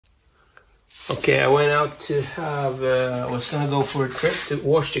Okay, I went out to have, I was gonna go for a trip to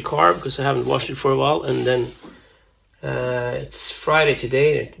wash the car because I haven't washed it for a while, and then it's Friday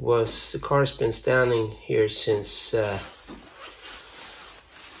today. The car's been standing here since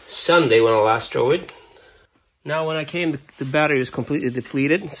Sunday when I last drove it. Now when I came, the battery is completely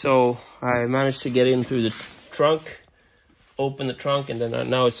depleted, so I managed to get in through the trunk, open the trunk, and then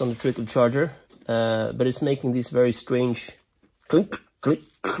now it's on the trickle charger, but it's making these very strange clink, clink,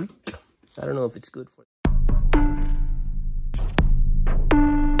 clink. I don't know if it's good for it.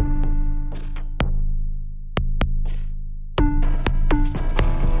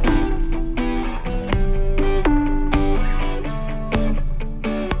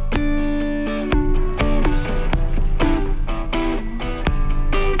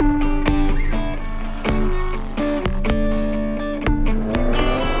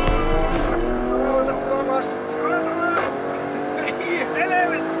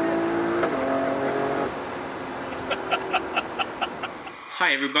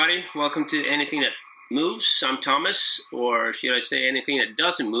 Hi everybody, welcome to Anything That Moves. I'm Thomas, or should I say anything that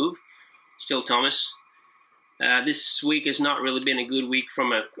doesn't move, still Thomas. This week has not really been a good week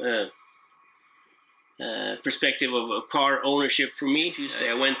from a perspective of a car ownership for me. Tuesday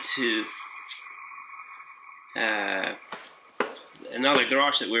I went to another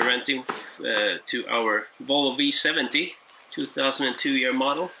garage that we're renting to our Volvo V70 2002 year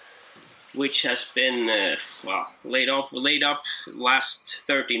model, which has been laid up last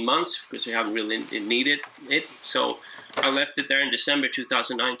 13 months because we haven't really needed it. So I left it there in December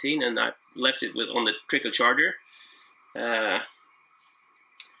 2019, and I left it on the trickle charger. I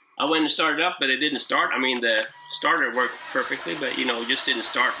went and started up, but it didn't start. I mean, the starter worked perfectly, but you know, it just didn't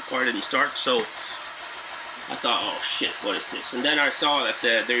start. The car didn't start. So I thought, oh shit, what is this? And then I saw that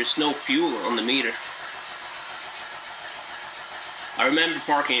there's no fuel on the meter. I remember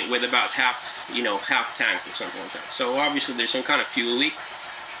parking it with about half tank or something like that. So obviously there's some kind of fuel leak.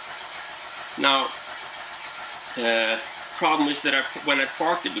 Now, problem is that when I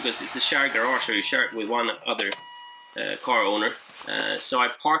parked it, because it's a shared garage, so you share it with one other car owner. So I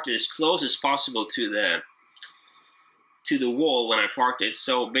parked it as close as possible to the wall when I parked it.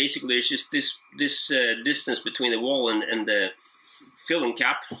 So basically, there's just this distance between the wall and the filling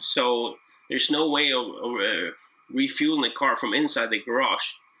cap. So there's no way of refueling the car from inside the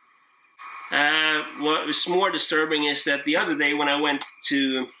garage. What was more disturbing is that the other day when I went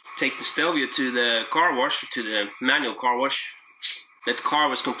to take the Stelvio to the car wash, to the manual car wash, that car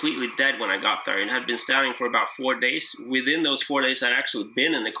was completely dead when I got there. It had been standing for about 4 days. Within those 4 days, I'd actually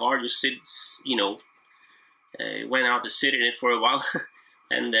been in the car, just went out to sit in it for a while,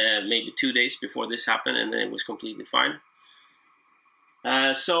 and maybe 2 days before this happened, and then it was completely fine.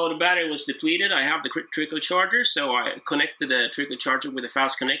 So the battery was depleted. I have the trickle charger, so I connected the trickle charger with a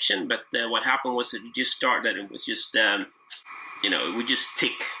fast connection, but what happened was that it just started. It was just, it would just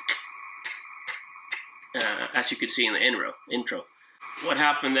tick, as you could see in the intro. What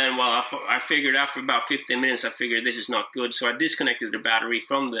happened then? Well, I figured after about 15 minutes, I figured this is not good, so I disconnected the battery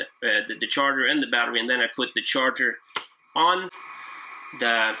from the charger and the battery, and then I put the charger on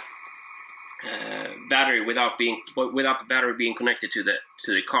the battery without the battery being connected to the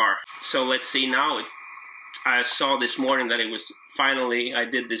car. So let's see now. I saw this morning that it was finally, I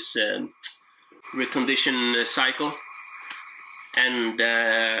did this recondition cycle, and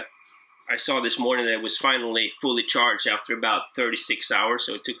I saw this morning that it was finally fully charged after about 36 hours.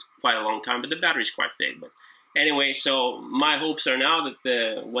 So it took quite a long time, but the battery is quite big. But anyway, so my hopes are now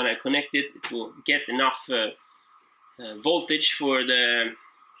that when I connect it, it will get enough voltage for the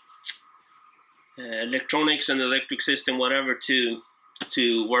electronics and the electric system, whatever, to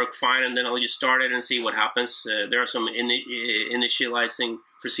work fine, and then I'll just start it and see what happens. There are some initializing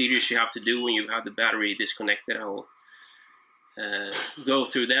procedures you have to do when you have the battery disconnected. I will go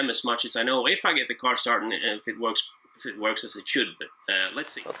through them as much as I know, if I get the car started and if it works as it should. But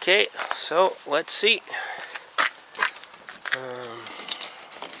let's see. Okay, so let's see.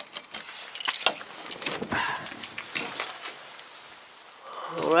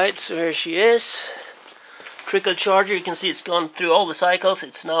 Alright, so here she is. Trickle charger, you can see it's gone through all the cycles.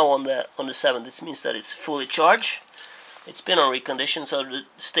 It's now on the 7th. This means that it's fully charged. It's been on recondition, so the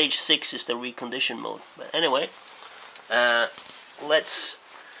stage 6 is the recondition mode. But anyway, let's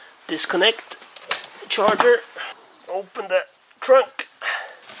disconnect the charger, open the trunk.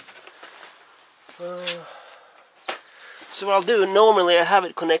 So what I'll do, normally I have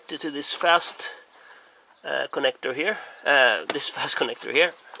it connected to this fast connector here,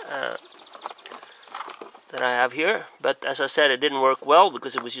 that I have here, but as I said, it didn't work well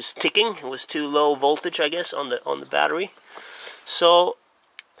because it was just ticking. It was too low voltage, I guess, on the battery. So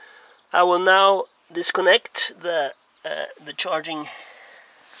I will now disconnect the charging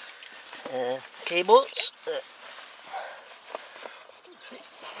cables. Let's see.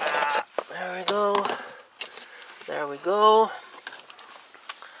 There we go. There we go.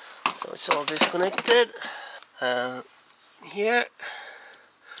 So it's all disconnected here.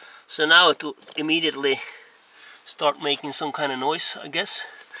 So now it will immediately start making some kind of noise, I guess.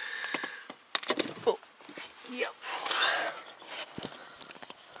 Oh, yeah.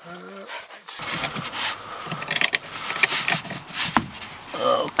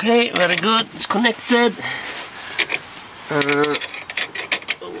 Okay, very good. It's connected. I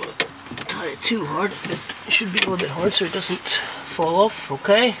won't tie it too hard. It should be a little bit hard so it doesn't fall off.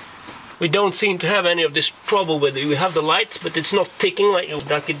 Okay. We don't seem to have any of this trouble with it. We have the light, but it's not ticking like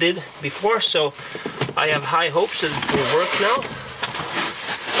it did before. So I have high hopes that it will work now.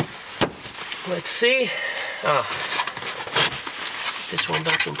 Let's see. This one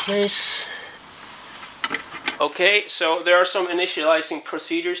back in place. Okay, so there are some initializing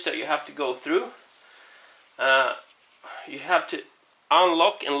procedures that you have to go through. You have to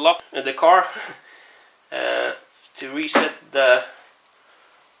unlock and lock the car to reset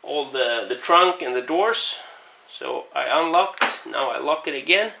all the trunk and the doors. So I unlocked, now I lock it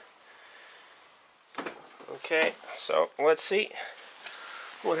again. Okay, so let's see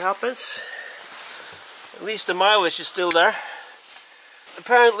what happens. At least the mileage is still there.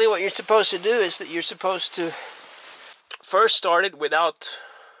 Apparently what you're supposed to do is that you're supposed to first start it without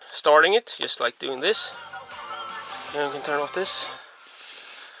starting it, just like doing this. Then we can turn off this.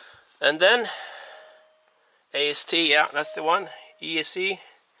 And then AST, yeah, that's the one. ESC.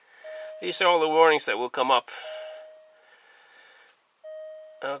 These are all the warnings that will come up.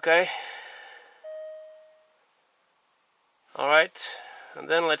 Okay. Alright, and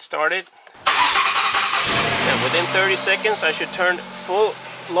then let's start it. And within 30 seconds I should turn full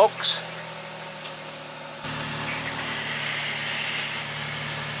locks.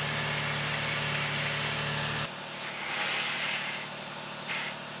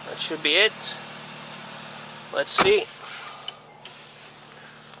 That should be it. Let's see.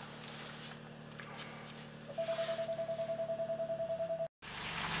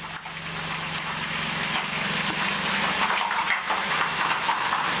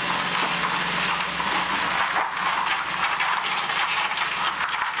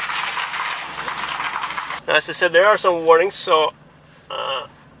 As I said, there are some warnings, so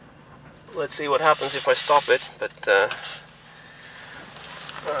let's see what happens if I stop it. But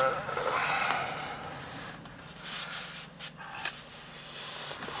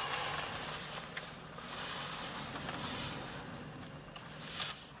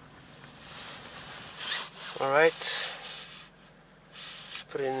all right,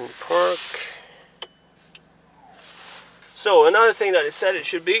 put it in park. So another thing that it said it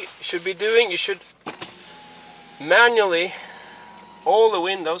should be doing, you should manually, all the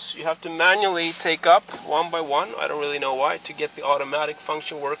windows you have to manually take up one by one. I don't really know why, to get the automatic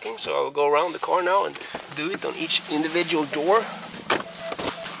function working. So I'll go around the car now and do it on each individual door.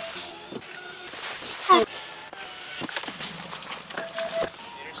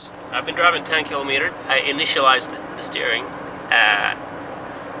 I've been driving 10 kilometers. I initialized the steering,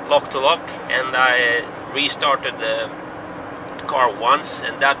 lock to lock, and I restarted the car once,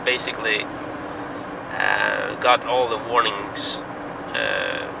 and that basically got all the warnings.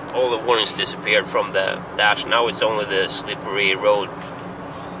 All the warnings disappeared from the dash. Now it's only the slippery road,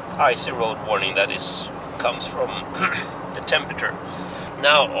 icy road warning that comes from the temperature.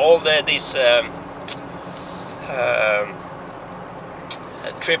 Now all these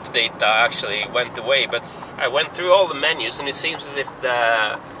trip data actually went away, but I went through all the menus, and it seems as if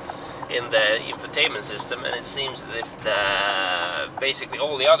in the infotainment system, and it seems as if basically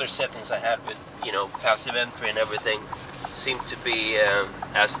all the other settings I had with, you know, passive entry and everything seem to be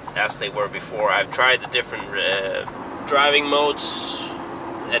as they were before. I've tried the different driving modes.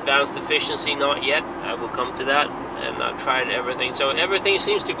 Advanced efficiency, not yet. I will come to that. And I've tried everything, so everything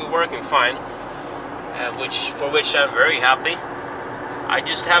seems to be working fine, for which I'm very happy. I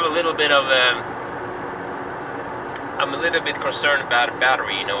just have a little bit of I'm a little bit concerned about a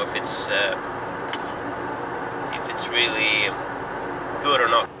battery, you know, if it's really good or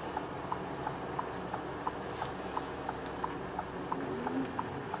not.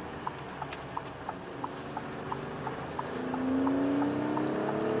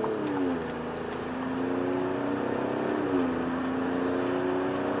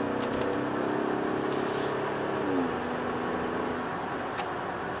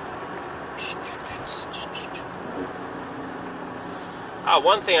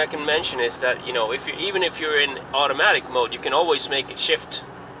 One thing I can mention is that, you know, even if you're in automatic mode, you can always make it shift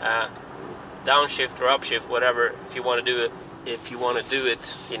downshift or upshift, whatever, if you want to do it. If you want to do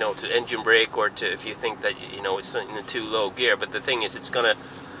it, you know, to engine brake, or to, if you think that, you know, it's in a too low gear. But the thing is, it's gonna,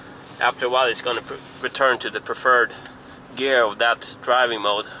 after a while, it's gonna return to the preferred gear of that driving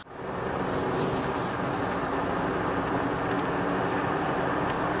mode.